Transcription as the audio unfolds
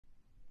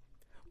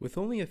With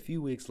only a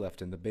few weeks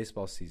left in the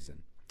baseball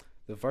season,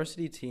 the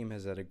varsity team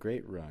has had a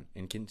great run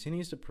and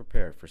continues to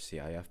prepare for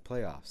CIF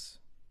playoffs.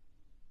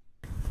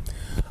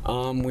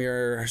 We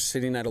are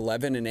sitting at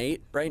 11-8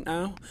 right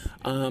now.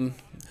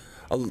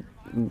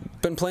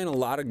 Been playing a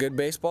lot of good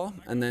baseball,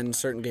 and then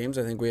certain games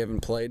I think we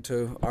haven't played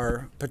to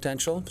our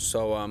potential.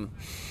 So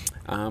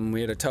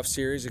we had a tough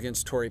series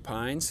against Torrey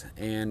Pines,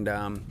 and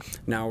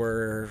now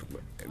we're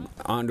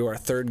on to our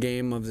third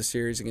game of the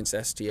series against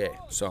STA.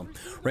 So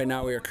right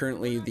now we are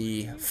currently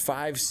the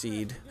 5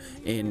 seed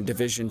in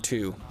Division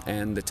II,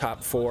 and the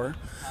top 4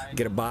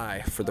 get a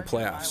bye for the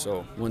playoffs.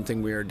 So one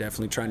thing we are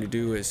definitely trying to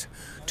do is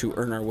to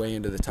earn our way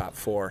into the top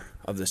 4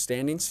 of the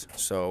standings,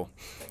 so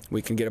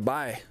we can get a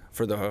bye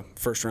for the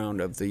first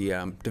round of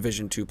the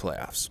Division II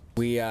playoffs.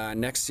 We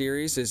next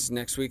series is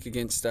next week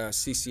against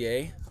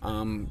CCA.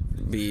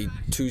 Be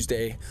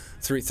Tuesday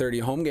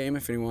 3:30 home game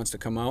if anyone wants to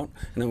come out,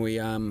 and then we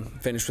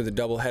finish with a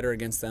doubleheader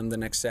against them the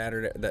next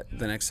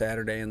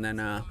Saturday, and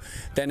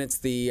then it's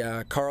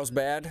the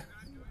Carlsbad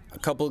a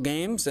couple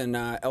games and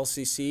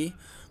LCC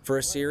for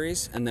a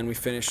series, and then we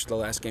finish the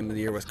last game of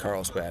the year with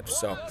Carlsbad.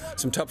 So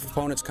some tough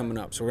opponents coming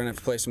up, so we're gonna have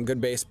to play some good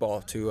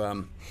baseball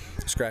to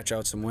scratch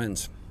out some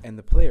wins. And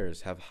the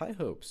players have high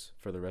hopes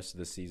for the rest of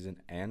the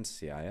season and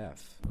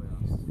CIF.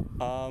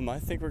 I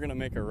think we're going to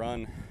make a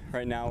run.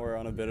 Right now we're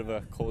on a bit of a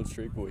cold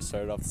streak, but we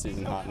started off the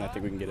season hot, and I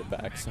think we can get it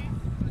back. So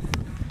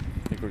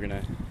I think we're going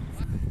to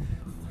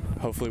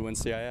hopefully win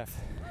CIF.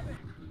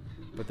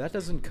 But that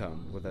doesn't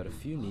come without a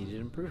few needed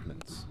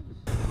improvements.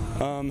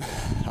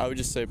 I would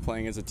just say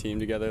playing as a team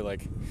together.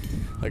 Like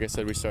I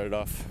said, we started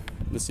off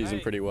the season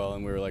pretty well,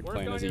 and we were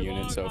playing as a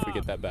unit. So if we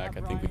get that back,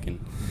 I think we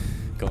can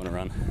go on a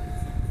run.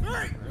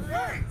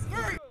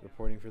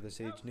 Reporting for the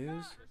Sage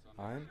News,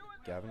 I'm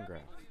Gavin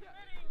Graff.